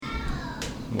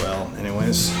Well,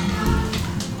 anyways.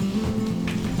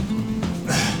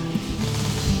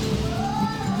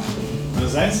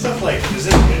 Is that stuff like, is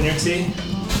it good in your tea?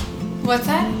 What's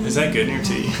that? Is that good in your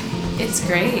tea? It's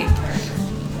great.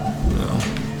 No.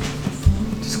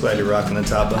 Just glad you're rocking the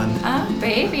top bun. Oh,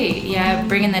 baby. Yeah,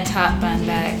 bringing the top bun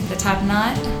back. The top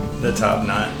knot? The top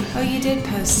knot. Oh, you did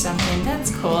post something.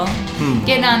 That's cool.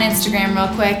 Getting on Instagram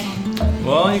real quick.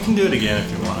 Well, you can do it again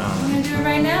if you want. I'm going to do it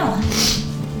right now.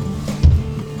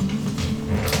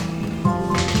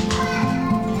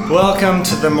 Welcome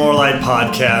to the More Light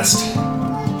Podcast.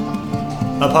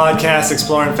 A podcast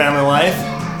exploring family life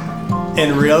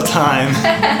in real time.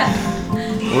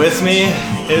 With me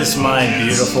is my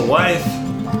beautiful wife,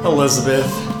 Elizabeth.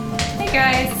 Hey,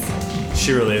 guys.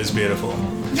 She really is beautiful.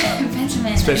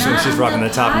 Benjamin. Especially when she's rocking the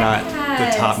top knot.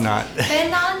 podcast. The top knot.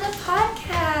 Been on the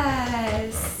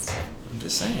podcast. I'm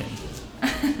just saying.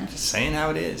 Just saying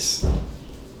how it is.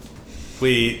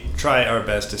 We try our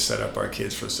best to set up our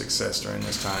kids for success during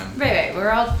this time. Right. We're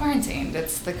all quarantined.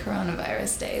 It's the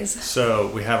coronavirus days.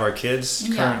 So we have our kids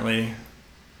currently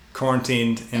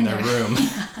quarantined in their room.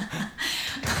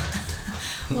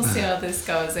 We'll see how this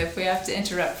goes. If we have to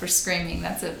interrupt for screaming,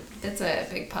 that's a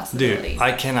big possibility. Dude,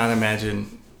 I cannot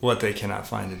imagine what they cannot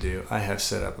find to do. I have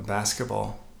set up a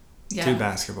basketball. Yeah. 2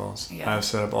 basketballs. Yeah. I've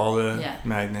set up all the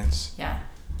magnets. Yeah.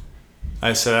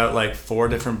 I set out like 4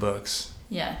 different books.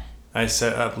 Yeah. I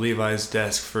set up Levi's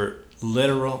desk for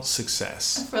literal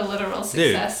success. For literal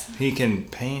success. Dude, he can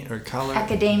paint or color.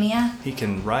 Academia. He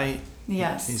can write.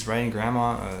 Yes. He's writing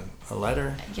grandma a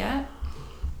letter. Yeah.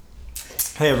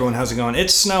 Hey everyone, how's it going?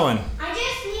 It's snowing. I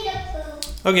just need a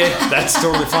poo. Okay, that's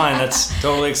totally fine. That's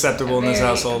totally acceptable in this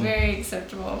household. Very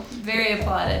acceptable. Very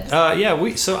applauded.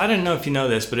 Yeah, so I didn't know if you know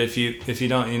this, but if you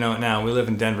don't, you know it now. We live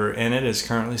in Denver, and it is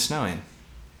currently snowing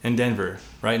in Denver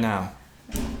right now.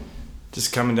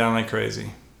 Just coming down like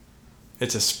crazy.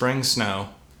 It's a spring snow.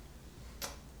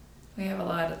 We have a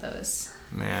lot of those.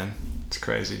 Man, it's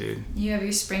crazy, dude. You have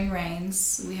your spring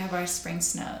rains. We have our spring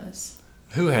snows.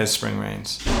 Who has spring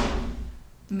rains?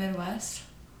 The Midwest?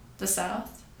 The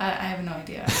South? I have no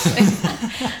idea,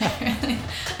 actually.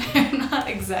 I'm not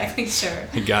exactly sure.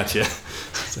 I gotcha.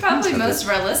 Probably most of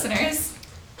our listeners.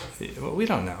 Well, we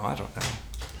don't know. I don't know.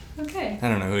 Okay. I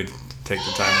don't know who'd take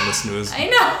the time to listen to us I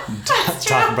know. That's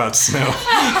talk true. about snow.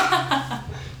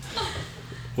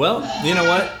 Well, you know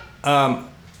what?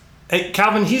 Hey,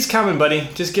 Calvin, he's coming, buddy.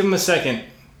 Just give him a second.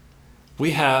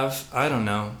 We have, I don't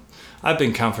know. I've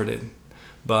been comforted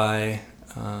by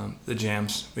the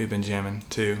jams. We've been jamming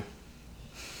too.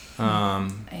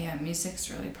 Yeah,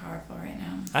 music's really powerful right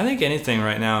now. I think anything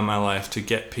right now in my life to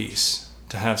get peace,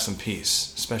 to have some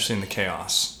peace, especially in the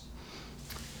chaos.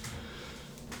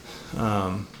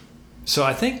 So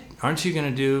I think, aren't you gonna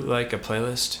do like a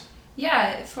playlist?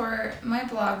 Yeah, for my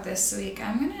blog this week,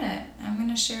 I'm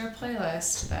gonna share a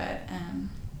playlist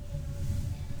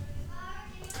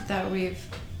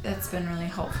that's been really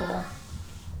helpful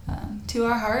to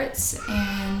our hearts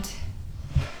and.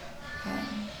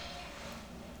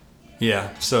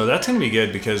 Yeah, so that's gonna be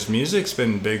good because music's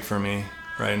been big for me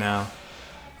right now.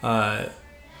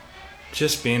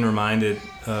 Just being reminded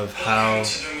of how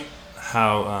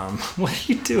what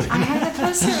are you doing? I had to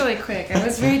post it really quick. I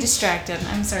was very distracted.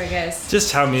 I'm sorry, guys.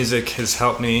 Just how music has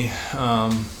helped me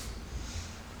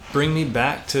bring me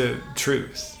back to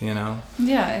truth, you know?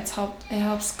 Yeah, it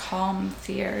helps calm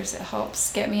fears. It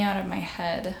helps get me out of my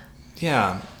head.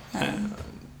 Yeah.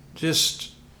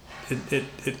 Just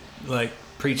it like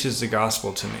preaches the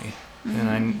gospel to me.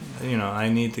 And I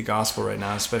need the gospel right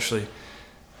now, especially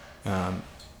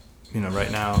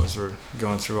right now as we're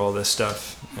going through all this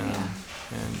stuff.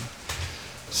 And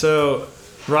so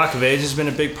Rock of Ages has been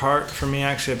a big part for me.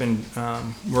 Actually, I've been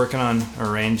working on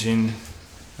arranging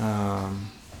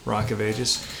Rock of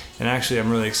Ages. And actually,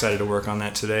 I'm really excited to work on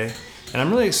that today. And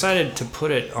I'm really excited to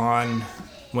put it on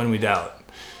When We Doubt.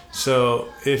 So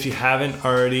if you haven't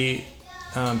already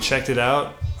checked it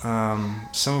out,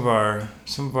 some of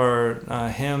our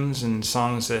hymns and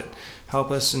songs that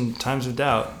help us in times of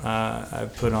doubt,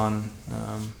 I've put on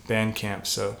Bandcamp.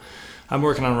 So I'm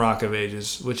working on Rock of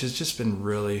Ages, which has just been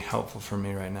really helpful for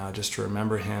me right now, just to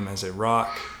remember him as a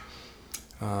rock,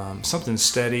 something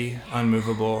steady,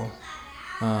 unmovable,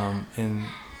 in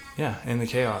the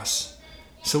chaos.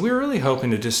 So we were really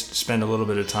hoping to just spend a little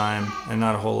bit of time, and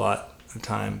not a whole lot of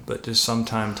time, but just some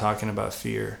time talking about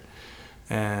fear.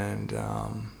 And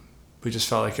we just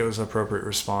felt like it was an appropriate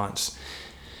response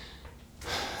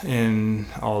in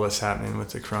all that's happening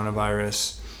with the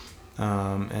coronavirus,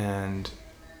 and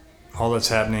all that's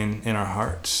happening in our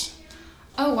hearts.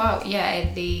 Oh wow,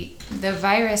 yeah. The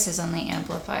virus has only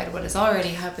amplified what is already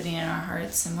happening in our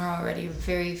hearts, and we're already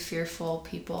very fearful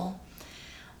people.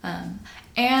 And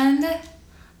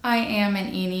I am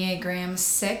an Enneagram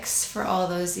 6 for all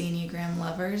those Enneagram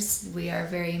lovers. We are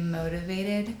very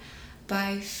motivated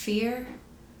by fear.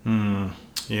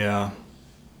 Yeah.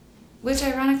 Which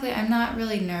ironically, I'm not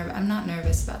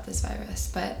nervous about this virus,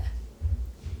 but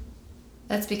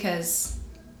that's because,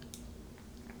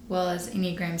 well, as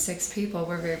Enneagram 6 people,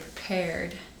 we're very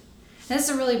prepared. And this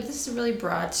is a really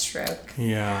broad stroke.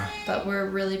 Yeah. But we're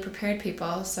really prepared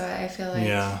people, so I feel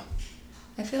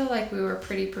like we were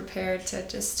pretty prepared to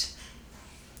just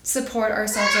support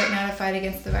ourselves right now to fight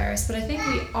against the virus. But I think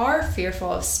we are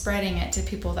fearful of spreading it to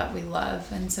people that we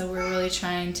love, and so we're really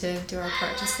trying to do our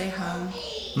part to stay home.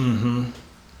 Mm-hmm.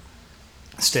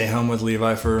 Stay home with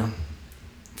Levi for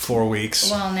 4 weeks.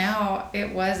 Well, now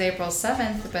it was April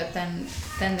 7th, but then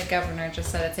the governor just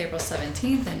said it's April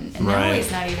 17th, and now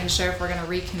he's not even sure if we're going to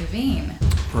reconvene.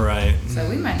 Right. So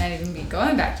we might not even be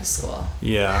going back to school.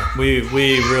 Yeah, we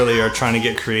really are trying to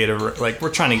get creative. Like, we're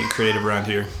trying to get creative around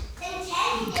here.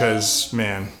 Because,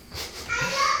 man,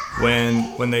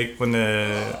 when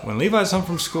Levi's home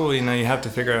from school, you have to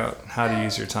figure out how to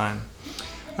use your time.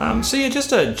 So yeah,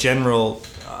 just a general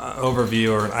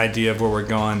overview or an idea of where we're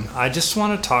going. I just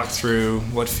want to talk through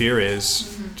what fear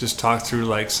is. Just talk through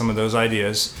like some of those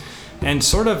ideas, and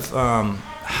sort of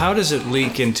how does it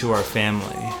leak into our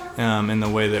family in the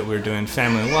way that we're doing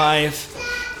family life.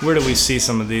 Where do we see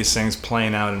some of these things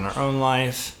playing out in our own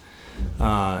life?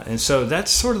 And so that's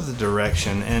sort of the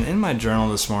direction. And in my journal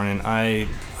this morning, I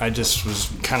just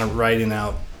was kind of writing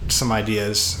out some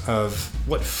ideas of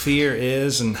what fear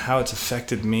is and how it's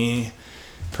affected me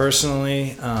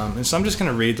personally. And so I'm just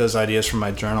going to read those ideas from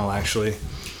my journal, actually,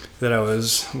 that I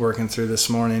was working through this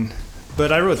morning.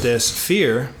 But I wrote this: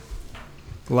 fear,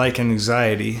 like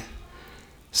anxiety,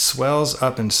 swells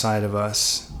up inside of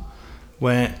us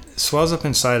when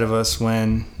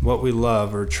what we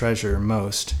love or treasure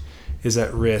most is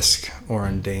at risk or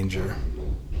in danger.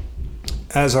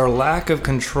 As our lack of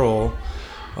control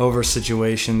over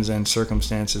situations and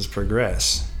circumstances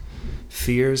progress,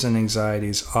 fears and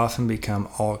anxieties often become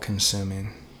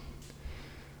all-consuming.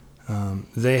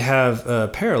 They have a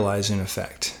paralyzing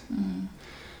effect.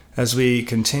 As we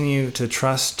continue to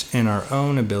trust in our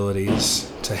own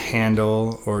abilities to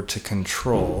handle or to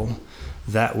control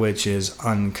that which is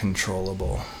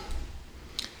uncontrollable.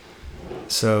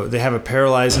 So they have a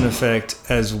paralyzing effect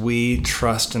as we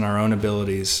trust in our own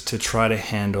abilities to try to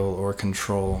handle or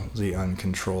control the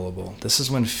uncontrollable. This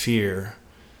is when fear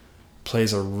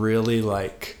plays a really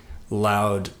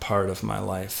loud part of my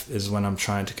life, is when I'm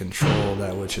trying to control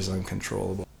that which is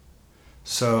uncontrollable.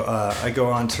 So I go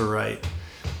on to write,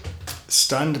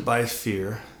 stunned by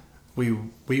fear,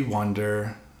 we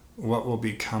wonder what will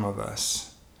become of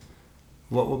us.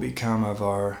 What will become of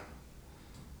our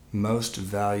most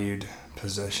valued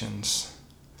possessions?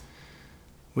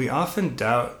 We often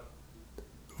doubt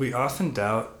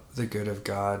the good of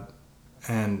God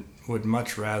and would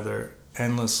much rather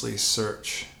endlessly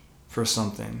search for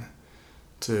something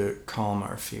to calm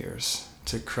our fears,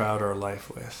 to crowd our life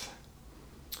with.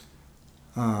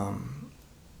 And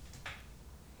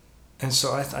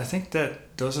so I think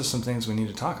that those are some things we need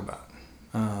to talk about.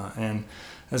 And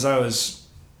as I was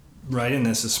writing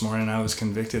this morning, I was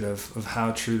convicted of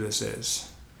how true this is.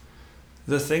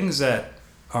 The things that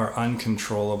are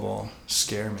uncontrollable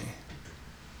scare me.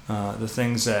 The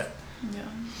things that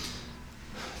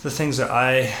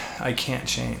I can't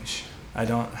change. I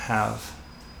don't have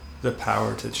the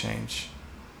power to change,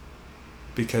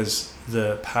 because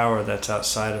the power that's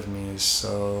outside of me is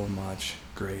so much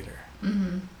greater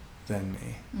than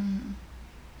me.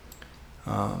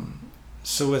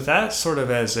 So with that sort of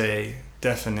as a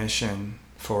definition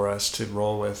for us to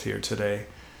roll with here today,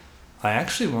 I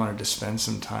actually wanted to spend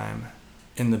some time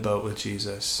in the boat with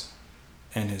Jesus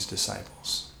and his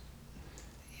disciples.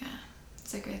 Yeah,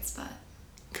 it's a great spot.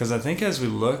 Because I think as we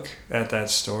look at that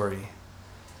story,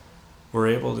 we're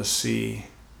able to see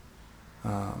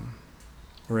not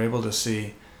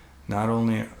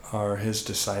only are his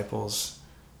disciples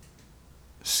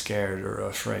scared or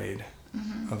afraid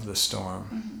of the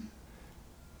storm,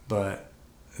 but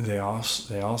they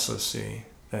also see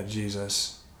that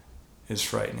Jesus is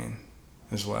frightening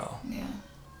as well. Yeah.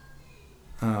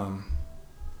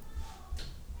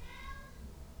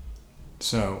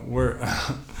 So we're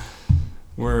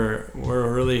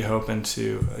really hoping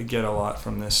to get a lot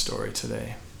from this story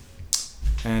today.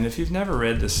 And if you've never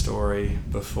read this story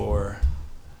before,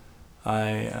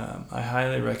 I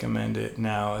highly recommend it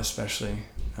now, especially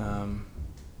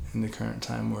in the current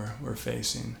time we're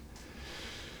facing.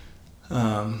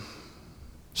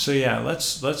 So yeah,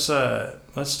 let's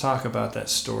talk about that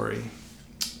story.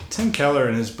 Tim Keller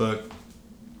in his book,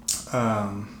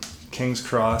 King's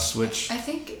Cross, which I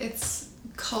think it's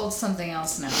called something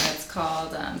else now. It's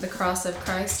called The Cross of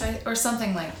Christ, or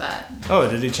something like that. Oh,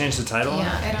 did he change the title?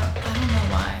 Yeah, I don't know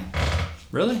why.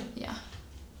 Really? Yeah.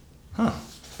 Huh.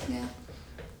 Yeah.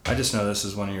 I just know this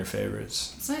is one of your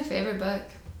favorites. It's my favorite book.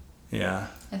 Yeah.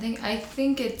 I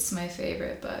think it's my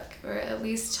favorite book, or at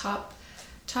least top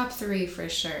 3 for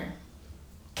sure.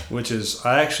 Which is,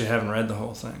 I actually haven't read the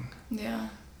whole thing. Yeah.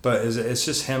 But it's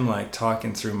just him like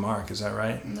talking through Mark, is that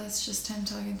right? That's just him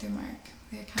talking through Mark,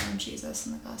 the account of Jesus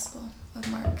in the Gospel of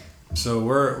Mark. So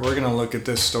we're gonna look at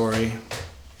this story,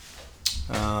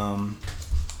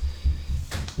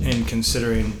 in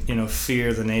considering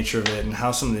fear, the nature of it, and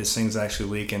how some of these things actually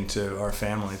leak into our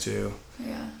family too.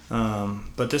 Yeah.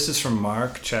 But this is from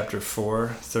Mark chapter 4,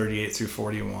 38 through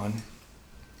 41.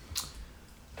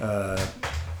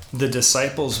 The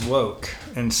disciples woke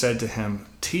and said to him,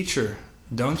 "Teacher,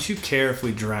 don't you care if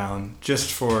we drown?"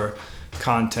 Just for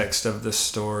context of the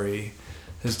story,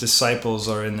 his disciples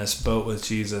are in this boat with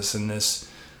Jesus, and this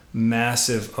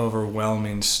massive,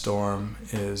 overwhelming storm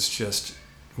is just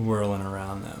whirling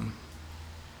around them.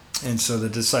 And so the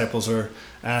disciples are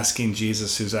asking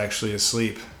Jesus, who's actually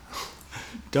asleep,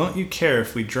 "Don't you care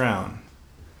if we drown?"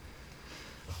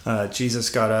 Jesus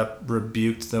got up,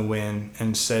 rebuked the wind,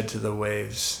 and said to the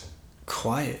waves,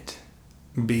 "Quiet,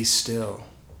 be still."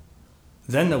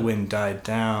 Then the wind died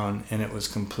down, and it was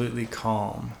completely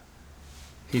calm.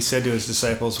 He said to his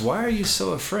disciples, "Why are you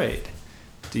so afraid?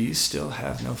 Do you still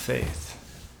have no faith?"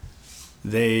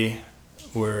 They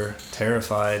were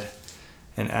terrified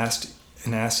and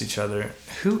asked each other,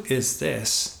 "Who is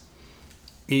this?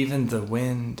 Even the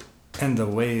wind and the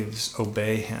waves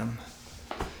obey him."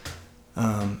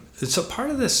 So part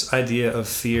of this idea of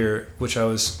fear, which I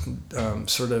was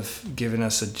sort of giving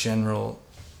us a general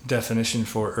definition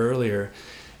for earlier,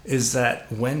 is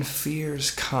that when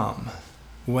fears come,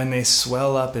 when they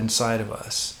swell up inside of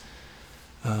us,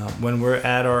 when we're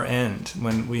at our end,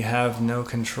 when we have no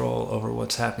control over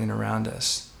what's happening around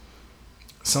us,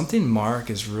 something Mark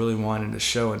is really wanting to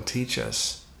show and teach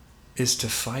us is to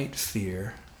fight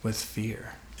fear with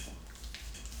fear.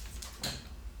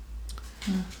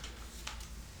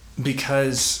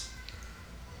 Because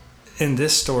in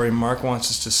this story, Mark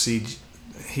wants us to see,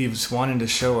 he was wanting to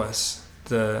show us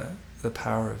the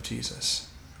power of Jesus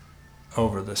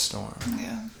over the storm.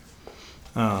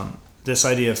 Yeah. This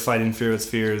idea of fighting fear with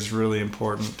fear is really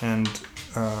important, and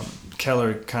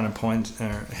Keller kind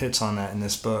of hits on that in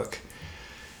this book.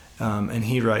 And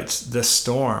he writes, "The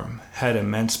storm had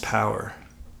immense power.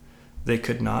 They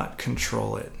could not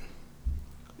control it.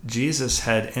 Jesus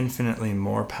had infinitely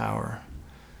more power,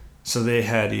 so they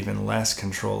had even less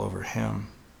control over him.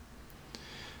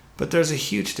 But there's a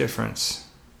huge difference.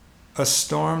 A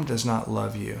storm does not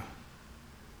love you.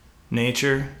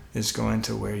 Nature is going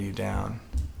to wear you down,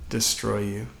 destroy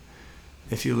you.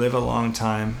 If you live a long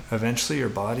time, eventually your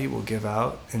body will give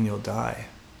out and you'll die.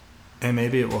 And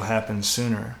maybe it will happen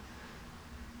sooner,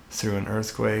 through an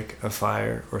earthquake, a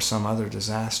fire, or some other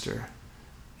disaster.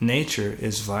 Nature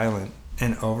is violent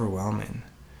and overwhelming.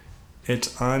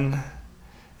 It's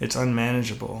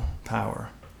unmanageable power,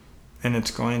 and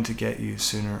it's going to get you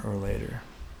sooner or later.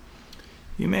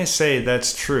 You may say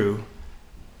that's true,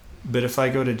 but if I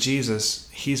go to Jesus,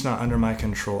 he's not under my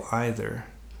control either.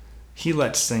 He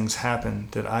lets things happen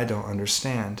that I don't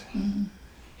understand. Mm-hmm.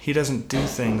 He doesn't do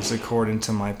things according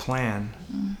to my plan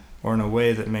or in a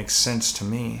way that makes sense to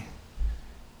me.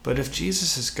 But if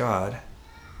Jesus is God,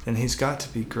 then he's got to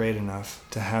be great enough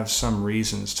to have some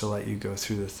reasons to let you go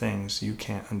through the things you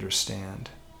can't understand.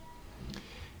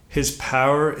 His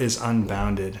power is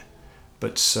unbounded,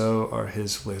 but so are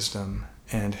his wisdom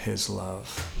and his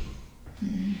love."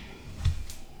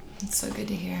 It's so good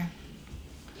to hear.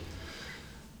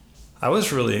 I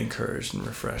was really encouraged and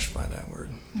refreshed by that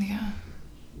word. Yeah.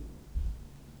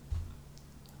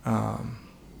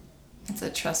 It's a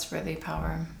trustworthy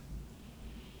power.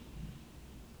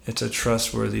 It's a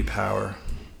trustworthy power.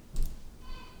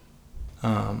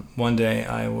 One day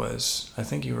I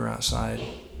think you were outside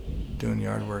doing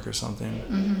yard work or something.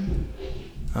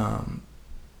 Mm-hmm.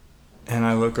 And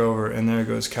I look over and there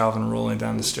goes Calvin rolling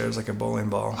down the stairs like a bowling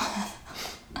ball.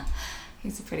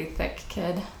 He's a pretty thick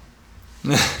kid.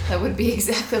 That would be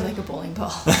exactly like a bowling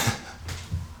ball.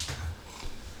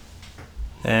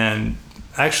 And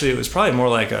actually it was probably more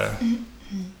like a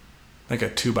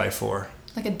 2x4.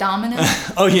 Like a domino?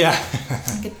 Oh yeah.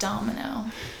 Like a domino.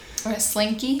 Or a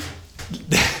slinky?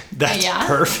 That's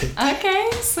perfect. Okay,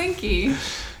 Slinky.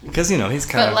 Because, he's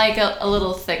kind of... But like a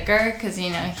little thicker, because,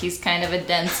 he's kind of a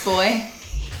dense boy.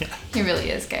 Yeah. He really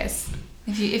is, guys.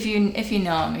 If you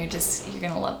know him, you're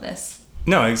going to love this.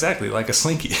 No, exactly. Like a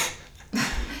Slinky.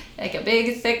 Like a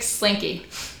big, thick Slinky.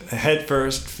 Head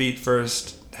first, feet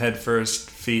first, head first,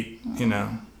 feet,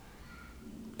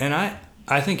 And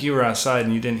I think you were outside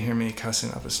and you didn't hear me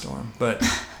cussing up a storm. But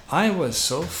I was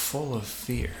so full of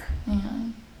fear. Yeah.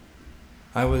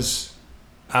 I was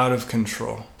out of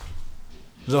control.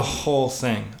 The whole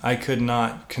thing. I could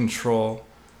not control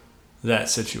that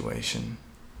situation.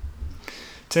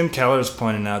 Tim Keller's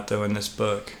pointing out, though, in this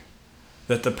book,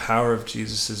 that the power of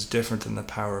Jesus is different than the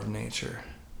power of nature.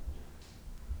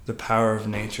 The power of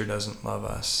nature doesn't love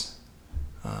us.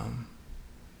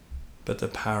 But the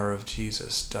power of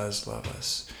Jesus does love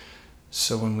us.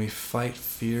 So when we fight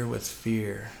fear with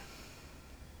fear,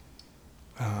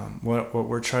 what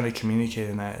we're trying to communicate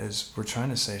in that is we're trying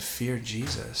to say, fear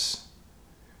Jesus.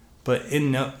 But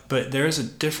there is a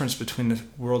difference between the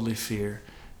worldly fear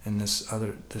and this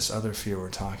other fear we're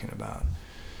talking about.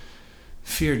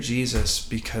 Fear Jesus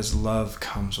because love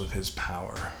comes with his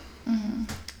power. Mm-hmm.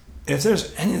 If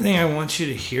there's anything I want you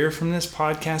to hear from this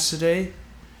podcast today,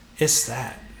 it's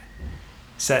that.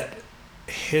 It's that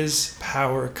his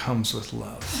power comes with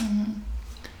love. Mm-hmm.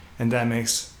 And that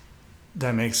makes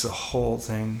the whole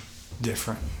thing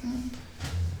different. Mm-hmm.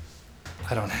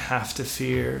 I don't have to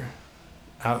fear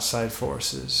outside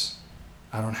forces.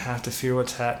 I don't have to fear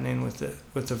what's happening with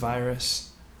the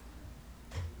virus.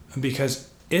 Because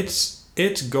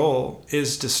its goal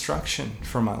is destruction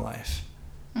for my life.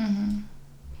 Mm-hmm.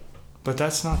 But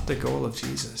that's not the goal of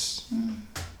Jesus. Mm.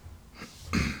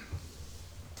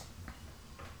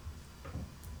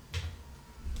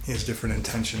 He has different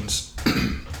intentions.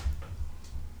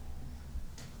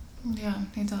 Yeah,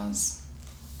 he does.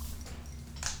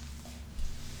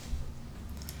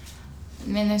 I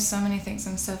mean, there's so many things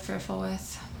I'm so fearful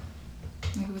with.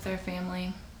 Like with our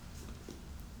family.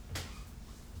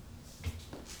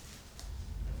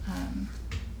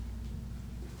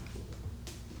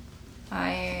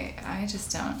 I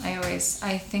just don't.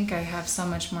 I think I have so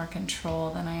much more control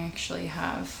than I actually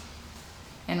have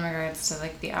in regards to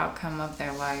like the outcome of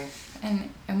their life.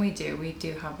 And we do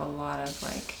have a lot of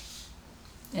like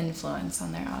influence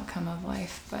on their outcome of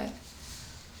life, but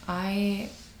I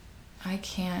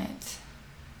can't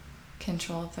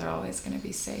control if they're always going to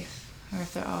be safe or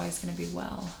if they're always going to be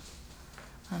well.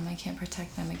 I can't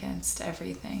protect them against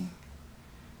everything.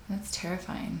 That's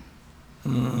terrifying.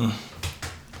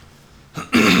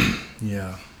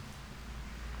 Yeah.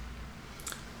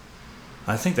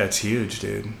 I think that's huge,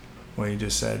 dude, what you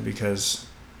just said, because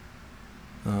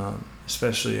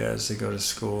especially as they go to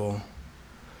school.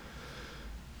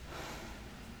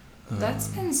 That's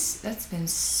been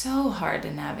so hard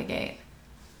to navigate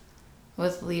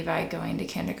with Levi going to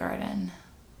kindergarten.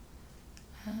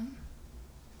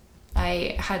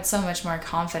 I had so much more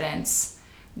confidence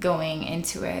going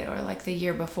into it, or like the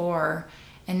year before,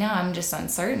 and now I'm just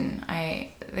uncertain.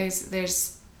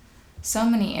 There's so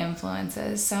many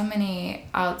influences, so many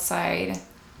outside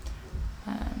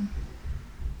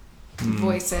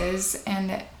voices,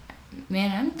 and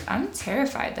man, I'm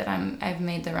terrified that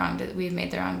we've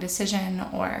made the wrong decision,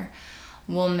 or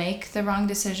we'll make the wrong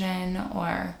decision,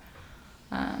 or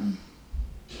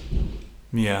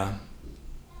yeah,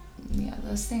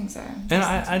 those things are. And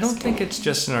I don't think it's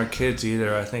just in our kids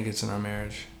either. I think it's in our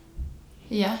marriage.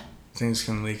 Yeah. Things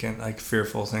can leak in, like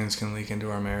fearful things can leak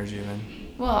into our marriage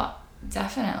even. Well,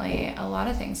 definitely, a lot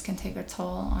of things can take a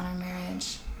toll on our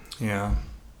marriage. Yeah.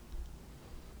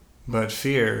 But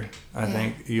fear, I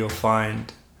think you'll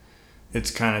find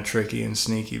it's kind of tricky and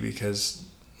sneaky, because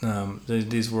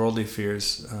these worldly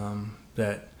fears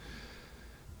that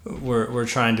we're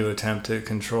trying to attempt to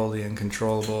control the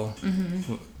uncontrollable.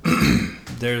 Mm-hmm.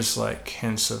 There's like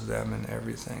hints of them in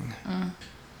everything.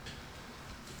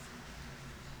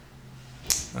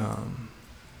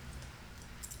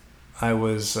 I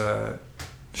was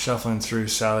shuffling through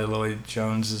Sally Lloyd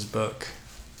Jones's book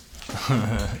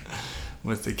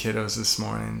with the kiddos this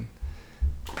morning.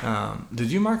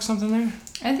 Did you mark something there?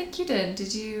 I think you did.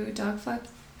 Did you dog fuck?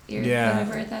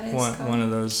 Whatever that is one of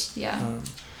those. Yeah.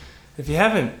 If you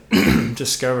haven't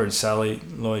discovered Sally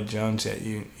Lloyd Jones yet,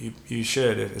 you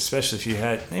should. Especially if you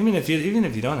had, even if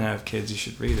you don't have kids, you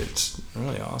should read it. It's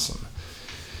really awesome.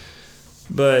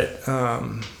 But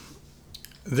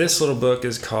this little book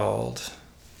is called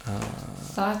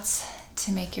Thoughts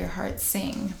to Make Your Heart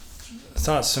Sing.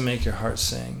 Thoughts to Make Your Heart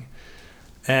Sing.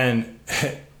 And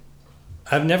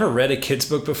I've never read a kid's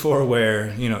book before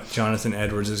where, Jonathan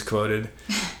Edwards is quoted,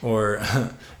 or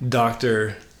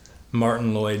Dr.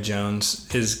 Martin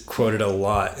Lloyd-Jones is quoted a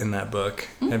lot in that book.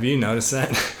 Have you noticed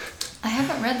that? I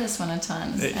haven't read this one a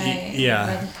ton. I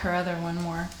read her other one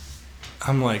more.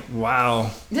 I'm like,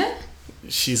 wow. Yeah.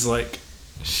 She's like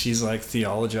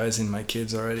theologizing my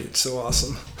kids already. It's so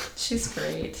awesome. She's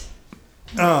great.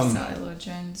 Sally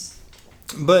Lloyd-Jones.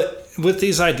 But with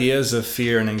these ideas of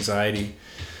fear and anxiety,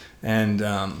 and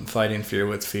fighting fear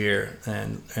with fear,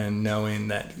 and knowing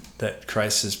that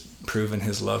Christ has proven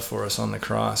his love for us on the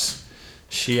cross,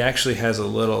 she actually has a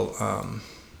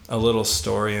little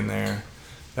story in there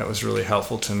that was really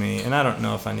helpful to me, and I don't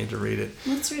know if I need to read it.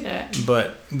 Let's read it.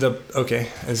 But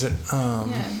is it?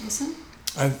 Yeah, this one?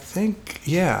 I think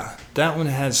that one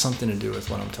has something to do with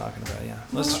what I'm talking about. Yeah,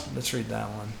 let's read that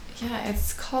one. Yeah,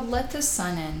 it's called "Let the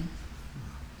Sun In."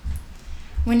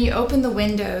 When you open the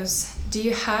windows, do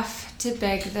you have to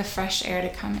beg the fresh air to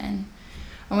come in?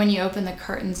 Or when you open the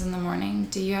curtains in the morning,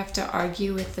 do you have to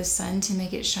argue with the sun to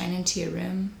make it shine into your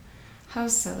room? How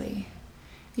silly.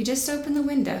 You just open the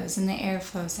windows and the air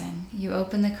flows in. You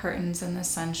open the curtains and the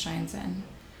sun shines in.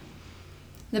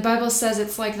 The Bible says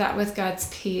it's like that with God's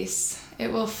peace.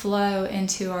 It will flow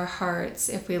into our hearts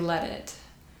if we let it.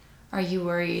 Are you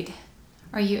worried?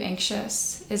 Are you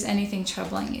anxious? Is anything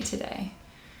troubling you today?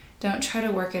 Don't try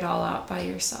to work it all out by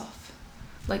yourself.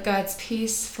 Let God's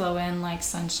peace flow in like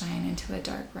sunshine into a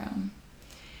dark room.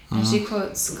 And she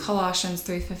quotes Colossians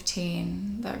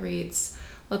 3:15 that reads,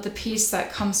 "Let the peace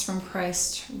that comes from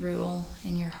Christ rule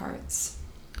in your hearts."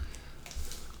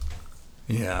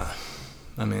 Yeah,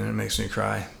 I mean, it makes me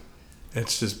cry.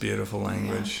 It's just beautiful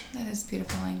language. Yeah, that is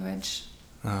beautiful language.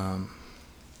 And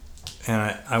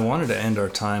I wanted to end our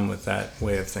time with that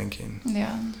way of thinking.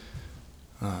 Yeah.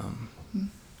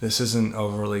 This isn't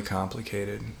overly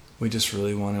complicated. We just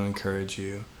really want to encourage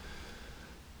you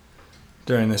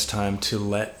during this time to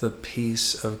let the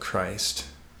peace of Christ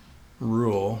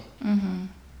rule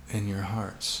in your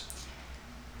hearts.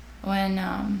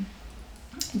 When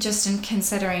just in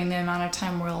considering the amount of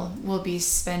time we'll be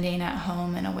spending at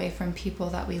home and away from people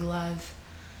that we love,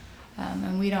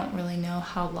 and we don't really know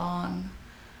how long.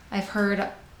 I've heard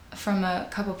from a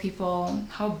couple people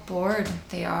how bored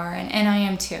they are, and I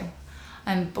am too.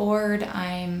 I'm bored.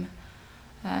 I'm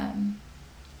kind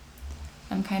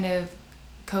of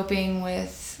coping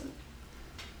with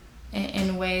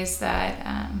in ways that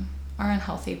are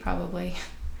unhealthy, probably,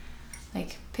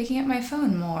 like picking up my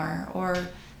phone more or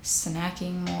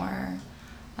snacking more,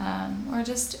 or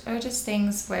just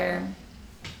things where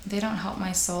they don't help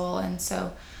my soul. And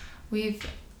so we've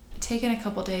taken a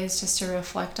couple days just to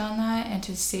reflect on that and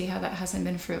to see how that hasn't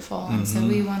been fruitful. And so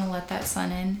we want to let that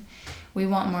sun in. We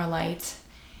want more light,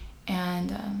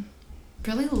 and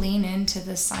really lean into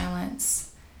the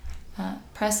silence,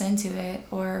 press into it,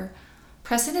 or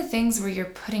press into things where you're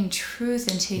putting truth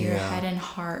into your head and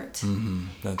heart.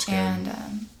 That's good.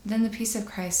 And then the peace of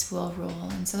Christ will rule.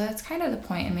 And so that's kind of the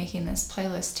point in making this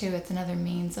playlist too. It's another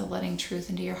means of letting truth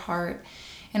into your heart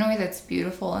in a way that's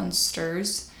beautiful and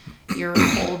stirs your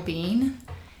whole being.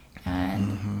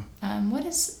 And what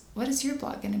is your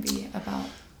blog going to be about?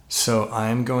 So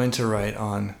I'm going to write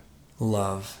on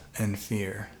love and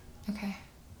fear. Okay.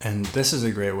 And this is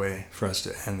a great way for us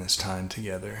to end this time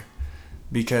together,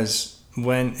 because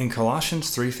when in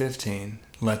Colossians 3:15,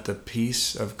 let the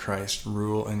peace of Christ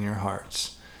rule in your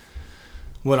hearts,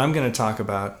 what I'm going to talk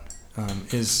about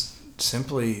is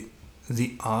simply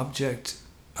the object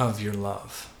of your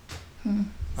love.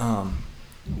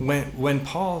 When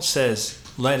Paul says,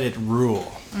 let it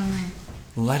rule,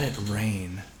 let it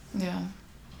reign,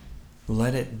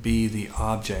 let it be the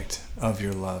object of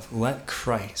your love. Let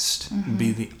Christ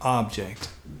be the object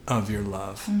of your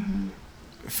love.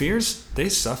 Fears, they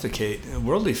suffocate.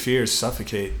 Worldly fears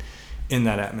suffocate in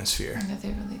that atmosphere. Yeah, they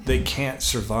really do. They can't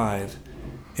survive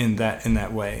in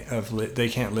that way they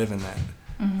can't live in that.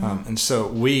 And so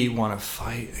we want to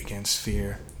fight against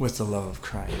fear with the love of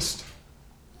Christ.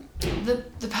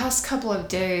 The past couple of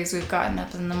days we've gotten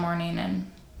up in the morning and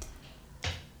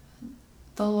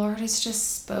the Lord has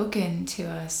just spoken to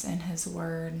us in His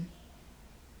Word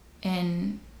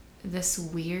in this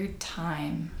weird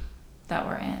time that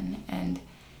we're in, and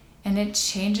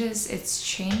it's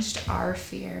changed our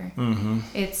fear.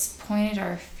 It's pointed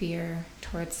our fear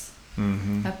towards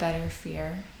a better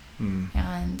fear.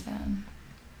 And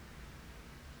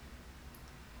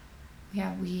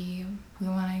we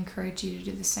want to encourage you to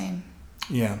do the same.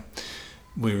 Yeah,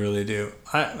 we really do.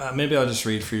 Maybe I'll just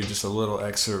read for you just a little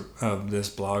excerpt of this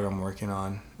blog I'm working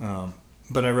on.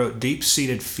 But I wrote,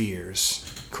 deep-seated fears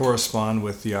correspond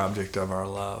with the object of our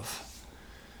love.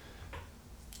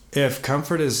 If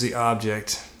comfort is the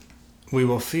object, we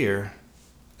will fear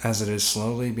as it is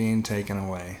slowly being taken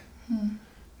away.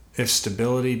 If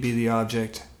stability be the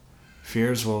object,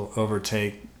 fears will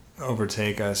overtake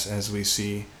us as we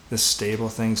see the stable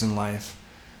things in life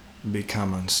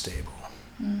become unstable.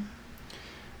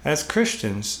 As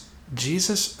Christians,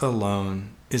 Jesus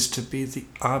alone is to be the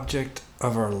object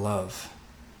of our love.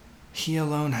 He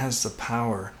alone has the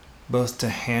power both to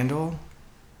handle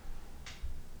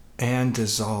and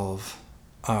dissolve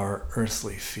our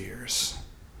earthly fears.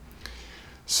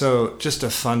 So just a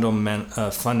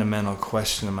fundamental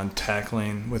question I'm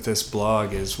tackling with this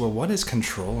blog is, well, what is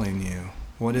controlling you?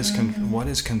 What is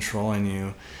controlling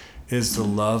you? Is the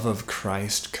love of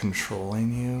Christ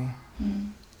controlling you?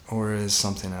 Or is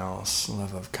something else?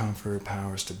 Love of comfort,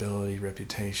 power, stability,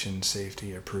 reputation,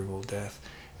 safety, approval, death.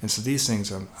 And so these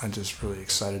things I'm just really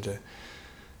excited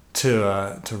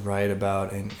to write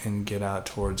about and get out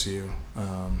towards you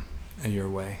in your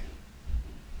way.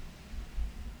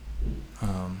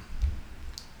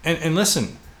 And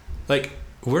listen, like,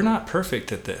 we're not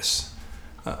perfect at this.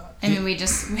 I mean, we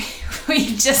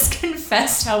just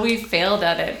confessed how we failed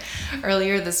at it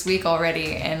earlier this week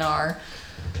already in our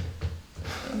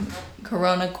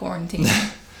Corona quarantine.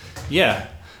 Yeah,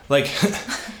 like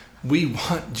we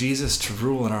want Jesus to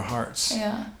rule in our hearts.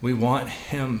 Yeah. We want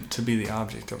him to be the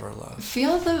object of our love.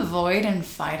 Feel the void and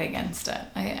fight against it.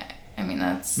 I mean,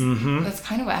 that's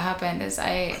kind of what happened. Is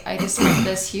I just had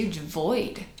this huge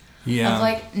void. Yeah. Of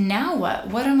like, now what?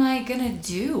 What am I gonna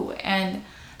do? And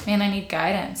man, I need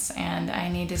guidance, and I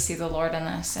need to see the Lord in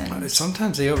this. And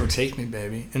sometimes they overtake me,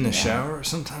 baby, in the shower.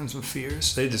 Sometimes with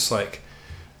fears, they just like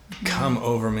come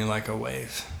over me like a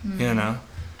wave, you know.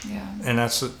 Yeah. And I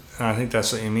think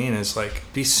that's what you mean, is like,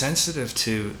 be sensitive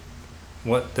to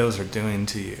what those are doing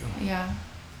to you. Yeah.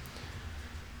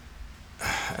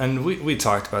 And we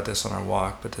talked about this on our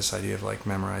walk, but this idea of like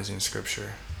memorizing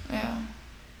scripture. Yeah.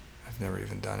 I've never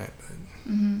even done it, but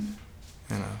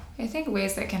you know. I think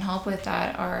ways that can help with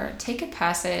that are, take a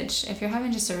passage, if you're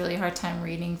having just a really hard time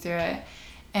reading through it,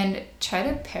 and try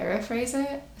to paraphrase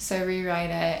it. So rewrite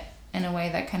it in a way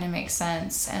that kind of makes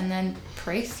sense, and then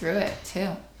pray through it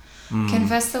too.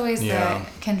 Confess the ways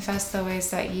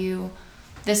that you,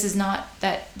 this is not,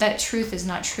 that truth is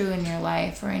not true in your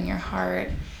life or in your heart.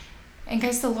 And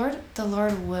guys, the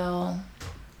Lord will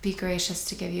be gracious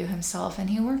to give you himself, and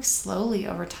he works slowly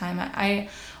over time. I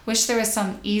wish there was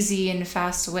some easy and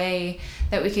fast way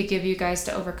that we could give you guys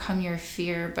to overcome your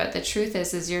fear, but the truth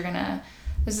is this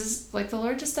is like, the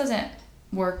Lord just doesn't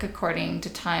work according to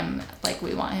time like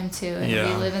we want him to. And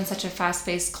we live in such a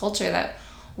fast-paced culture that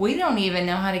we don't even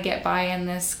know how to get by in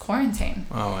this quarantine.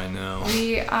 Oh, I know.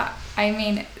 I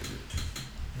mean,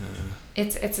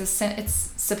 it's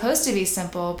supposed to be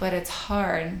simple, but it's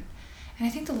hard. And I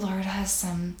think the Lord has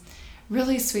some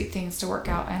really sweet things to work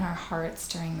out in our hearts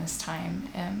during this time.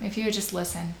 If you would just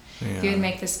listen, if you would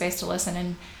make this space to listen.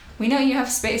 And we know you have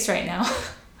space right now,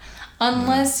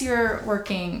 unless you're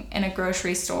working in a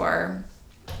grocery store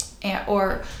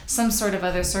or some sort of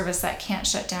other service that can't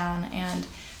shut down. And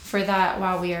for that,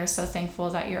 wow, we are so thankful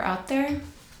that you're out there.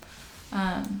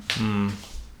 And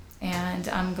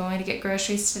I'm going to get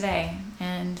groceries today,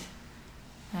 and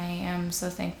I am so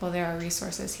thankful there are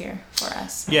resources here for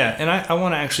us. Yeah, and I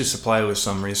want to actually supply with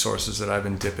some resources that I've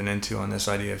been dipping into on this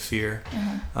idea of fear.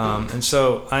 And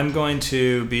so I'm going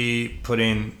to be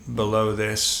putting below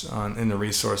this in the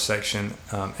resource section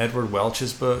Edward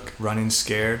Welch's book, Running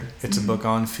Scared. It's a book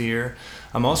on fear.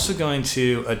 I'm also going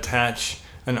to attach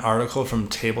an article from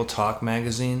Table Talk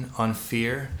magazine on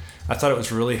fear. I thought it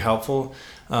was really helpful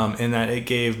in that it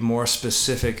gave more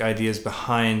specific ideas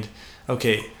behind,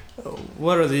 okay,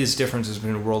 what are these differences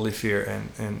between worldly fear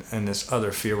and this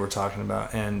other fear we're talking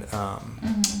about? And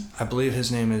I believe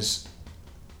his name is,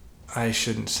 I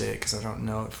shouldn't say it because I don't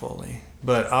know it fully,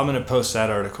 but I'm going to post that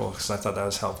article because I thought that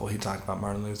was helpful. He talked about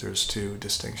Martin Luther's two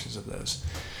distinctions of those.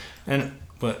 And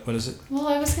what is it? Well,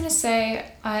 I was going to say,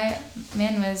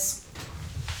 was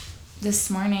this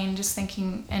morning just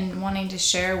thinking and wanting to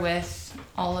share with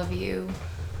all of you,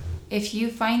 if you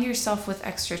find yourself with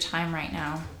extra time right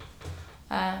now,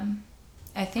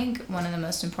 I think one of the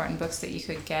most important books that you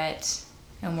could get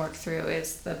and work through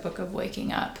is the book of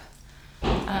Waking Up.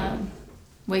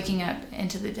 Waking Up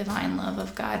into the Divine Love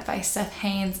of God by Seth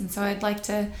Haynes. And so I'd like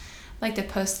to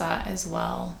post that as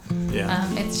well.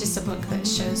 It's just a book that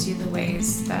shows you the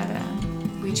ways that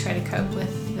we try to cope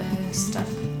with the stuff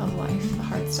of life, the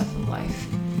hard stuff of life,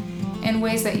 in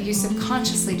ways that you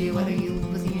subconsciously do, whether you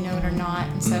know it or not.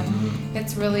 And so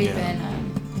it's really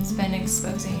been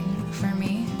exposing for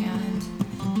me,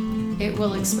 and it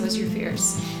will expose your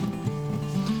fears.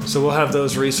 So we'll have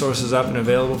those resources up and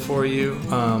available for you.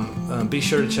 Be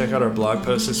sure to check out our blog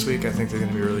posts this week. I think they're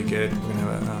going to be really good. We're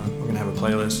going have a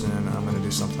playlist, and I'm going to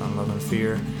do something on Love and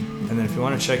Fear. And then if you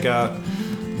want to check out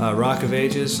Rock of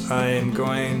Ages, I am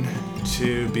going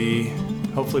to be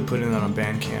hopefully putting that on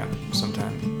Bandcamp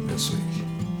sometime this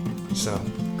week. So,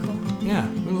 Cool. yeah,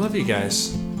 we love you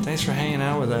guys. Thanks for hanging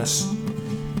out with us.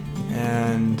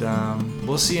 And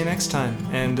we'll see you next time.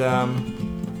 And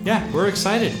yeah, we're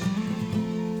excited.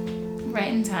 Right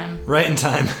in time. Right in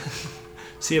time.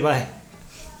 See you, bye.